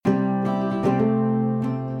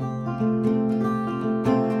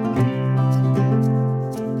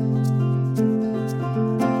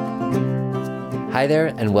Hi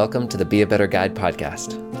there, and welcome to the Be a Better Guide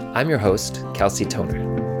podcast. I'm your host, Kelsey Toner.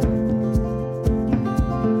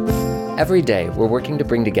 Every day, we're working to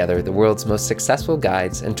bring together the world's most successful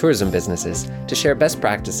guides and tourism businesses to share best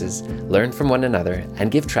practices, learn from one another,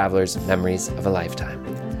 and give travelers memories of a lifetime.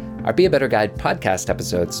 Our Be a Better Guide podcast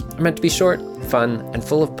episodes are meant to be short, fun, and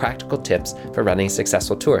full of practical tips for running a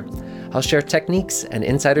successful tour. I'll share techniques and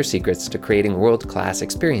insider secrets to creating world-class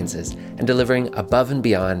experiences and delivering above and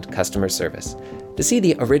beyond customer service. To see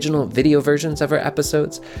the original video versions of our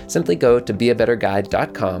episodes, simply go to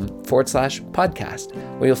beabetterguide.com/podcast,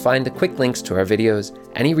 where you'll find the quick links to our videos,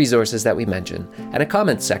 any resources that we mention, and a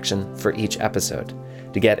comments section for each episode.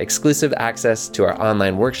 To get exclusive access to our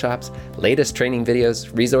online workshops, latest training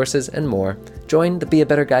videos, resources, and more, join the Be a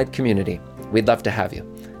Better Guide community. We'd love to have you.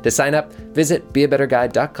 To sign up, visit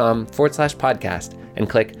beabetterguide.com/podcast and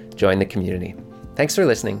click Join the Community. Thanks for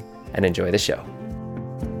listening and enjoy the show.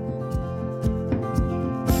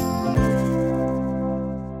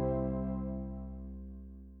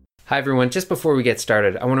 Hi everyone, just before we get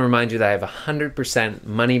started, I want to remind you that I have a 100%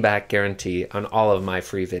 money back guarantee on all of my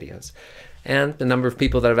free videos. And the number of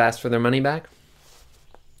people that have asked for their money back?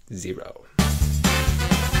 0.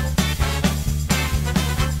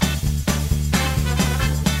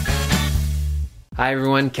 Hi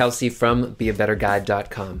everyone, Kelsey from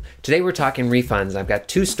beabetterguide.com. Today we're talking refunds. I've got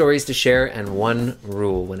 2 stories to share and 1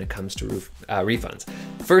 rule when it comes to refunds.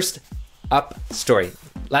 First up story.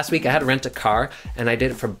 Last week I had to rent a car and I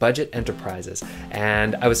did it for Budget Enterprises.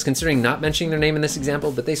 And I was considering not mentioning their name in this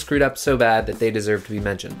example, but they screwed up so bad that they deserve to be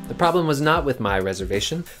mentioned. The problem was not with my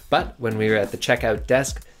reservation, but when we were at the checkout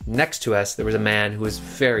desk next to us, there was a man who was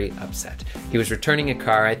very upset. He was returning a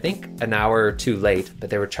car, I think an hour or 2 late, but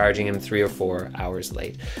they were charging him 3 or 4 hours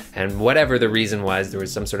late. And whatever the reason was, there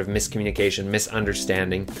was some sort of miscommunication,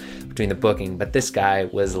 misunderstanding between the booking, but this guy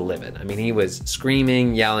was livid. I mean, he was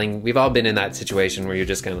screaming, yelling. We've all been in that situation where you're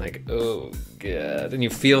just kind of like, oh God, and you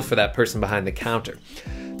feel for that person behind the counter.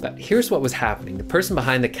 But here's what was happening. The person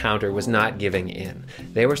behind the counter was not giving in.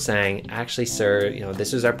 They were saying, actually, sir,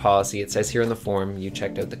 this is our policy. It says here in the form, you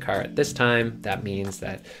checked out the car at this time. That means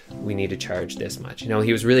that we need to charge this much.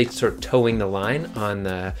 He was really sort of towing the line on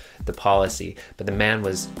the policy, but the man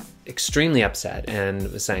was extremely upset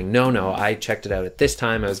and was saying, no, I checked it out at this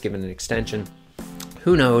time. I was given an extension.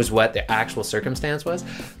 Who knows what the actual circumstance was,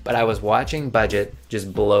 but I was watching Budget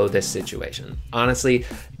just blow this situation. Honestly,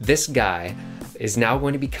 this guy is now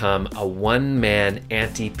going to become a one-man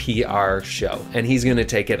anti-PR show, and he's going to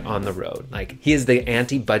take it on the road. Like, he is the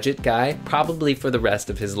anti-budget guy probably for the rest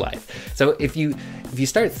of his life. So if you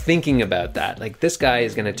start thinking about that, like, this guy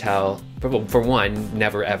is going to tell, for one,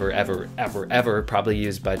 never, ever, ever, ever, ever probably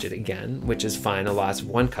use Budget again, which is fine, a loss of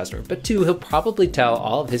 1 customer. But 2, he'll probably tell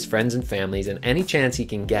all of his friends and families and any chance he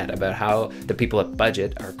can get about how the people at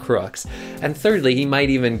Budget are crooks. And thirdly, he might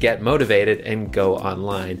even get motivated and go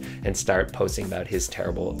online and start posting about his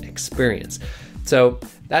terrible experience. So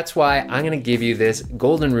that's why I'm going to give you this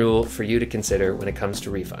golden rule for you to consider when it comes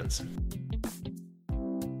to refunds.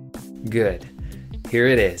 Good. Here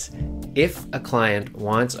it is. If a client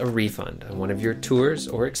wants a refund on one of your tours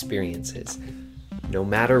or experiences, no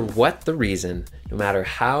matter what the reason, no matter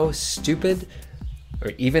how stupid,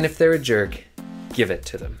 or even if they're a jerk, give it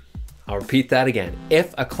to them. I'll repeat that again.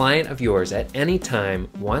 If a client of yours at any time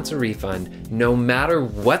wants a refund, no matter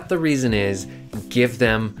what the reason is, give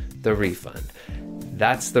them the refund.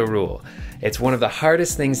 That's the rule. It's one of the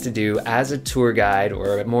hardest things to do as a tour guide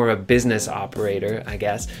or more of a business operator, I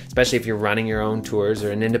guess, especially if you're running your own tours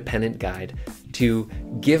or an independent guide, to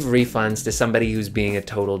give refunds to somebody who's being a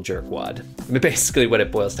total jerkwad. Basically what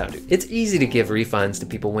it boils down to. It's easy to give refunds to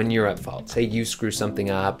people when you're at fault. Say you screw something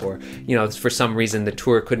up or, for some reason the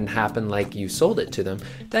tour couldn't happen like you sold it to them.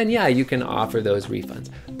 Then yeah, you can offer those refunds.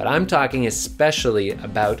 But I'm talking especially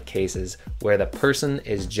about cases where the person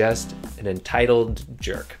is just an entitled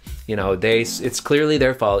jerk. It's clearly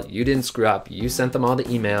their fault. You didn't screw up. You sent them all the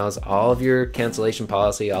emails, all of your cancellation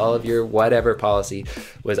policy, all of your whatever policy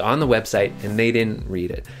was on the website and they didn't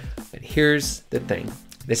read it. But here's the thing.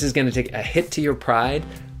 This is going to take a hit to your pride,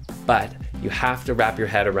 but you have to wrap your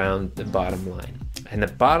head around the bottom line. And the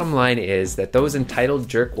bottom line is that those entitled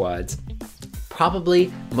jerkwads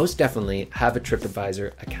probably, most definitely, have a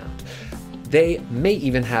TripAdvisor account. They may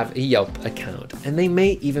even have a Yelp account, and they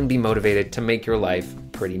may even be motivated to make your life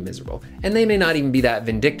pretty miserable. And they may not even be that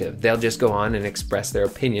vindictive. They'll just go on and express their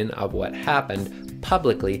opinion of what happened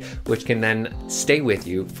publicly, which can then stay with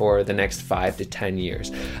you for the next 5 to 10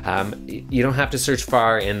 years. You don't have to search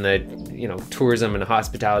far in the tourism and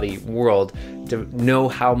hospitality world to know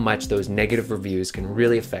how much those negative reviews can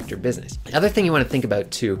really affect your business. The other thing you want to think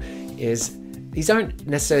about too is these aren't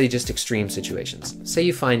necessarily just extreme situations. Say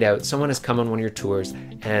you find out someone has come on one of your tours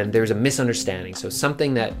and there's a misunderstanding. So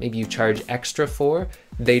something that maybe you charge extra for,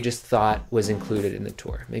 they just thought was included in the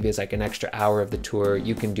tour. Maybe it's like an extra hour of the tour,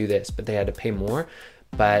 you can do this, but they had to pay more.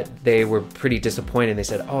 But they were pretty disappointed. They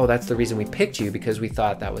said, oh, that's the reason we picked you, because we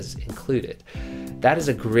thought that was included. That is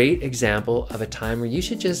a great example of a time where you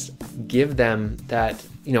should just give them that,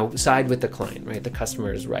 side with the client, right? The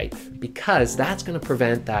customer is right, because that's going to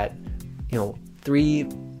prevent that,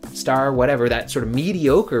 3-star, whatever, that sort of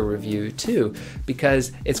mediocre review too,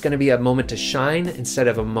 because it's going to be a moment to shine instead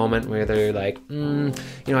of a moment where they're like,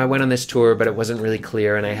 I went on this tour, but it wasn't really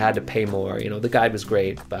clear and I had to pay more. The guide was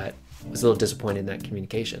great, but was a little disappointed in that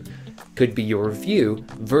communication. Could be your review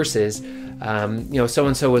versus,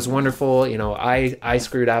 so-and-so was wonderful. I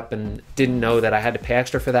screwed up and didn't know that I had to pay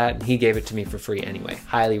extra for that, and he gave it to me for free anyway.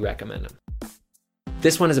 Highly recommend him.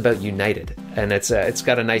 This one is about United, and it's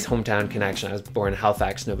got a nice hometown connection. I was born in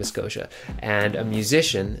Halifax, Nova Scotia, and a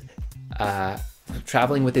musician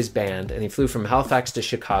traveling with his band, and he flew from Halifax to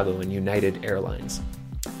Chicago in United Airlines.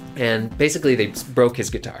 And basically they broke his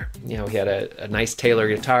guitar. He had a nice Taylor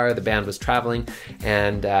guitar. The band was traveling,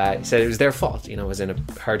 and he said it was their fault. It was in a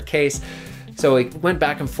hard case. So he went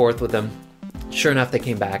back and forth with them. Sure enough, they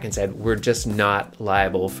came back and said, we're just not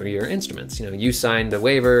liable for your instruments. You signed the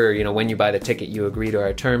waiver, or, when you buy the ticket, you agree to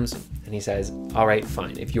our terms. And he says, all right,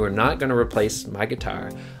 fine. If you are not going to replace my guitar,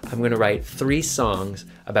 I'm going to write 3 songs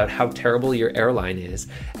about how terrible your airline is,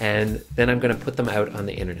 and then I'm going to put them out on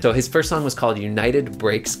the internet. So his first song was called United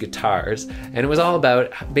Breaks Guitars, and it was all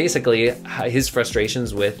about basically his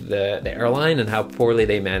frustrations with the airline and how poorly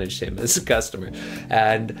they managed him as a customer.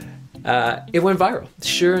 And it went viral.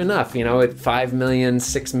 Sure enough, at 5 million,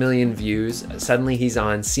 6 million views, suddenly he's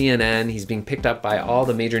on CNN. He's being picked up by all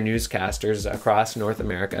the major newscasters across North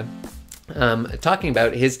America, talking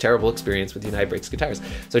about his terrible experience with United Breaks Guitars.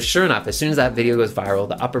 So sure enough, as soon as that video goes viral,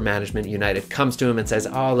 the upper management United comes to him and says,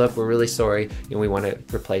 oh, look, we're really sorry. We want to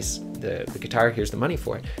replace the guitar. Here's the money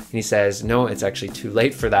for it. And he says, no, it's actually too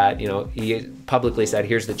late for that. He publicly said,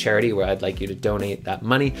 here's the charity where I'd like you to donate that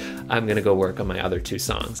money. I'm going to go work on my other 2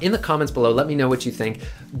 songs. In the comments below, let me know what you think.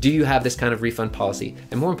 Do you have this kind of refund policy?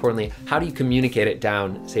 And more importantly, how do you communicate it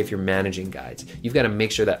down, say if you're managing guides? You've got to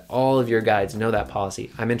make sure that all of your guides know that policy.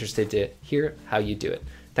 I'm interested to hear how you do it.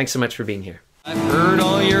 Thanks so much for being here. I've heard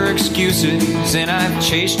all your excuses, and I've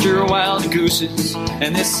chased your wild gooses,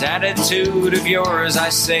 and this attitude of yours I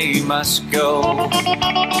say must go.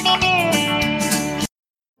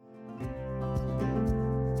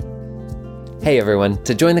 Hey everyone,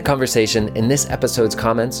 to join the conversation in this episode's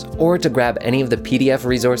comments, or to grab any of the PDF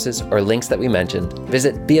resources or links that we mentioned,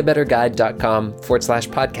 visit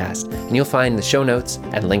beabetterguide.com/podcast, and you'll find the show notes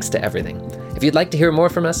and links to everything. If you'd like to hear more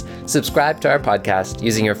from us, subscribe to our podcast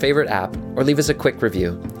using your favorite app, or leave us a quick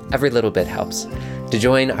review. Every little bit helps. To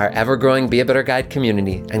join our ever-growing Be a Better Guide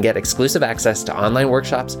community and get exclusive access to online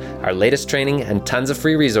workshops, our latest training, and tons of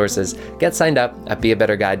free resources, get signed up at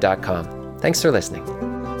beabetterguide.com. Thanks for listening.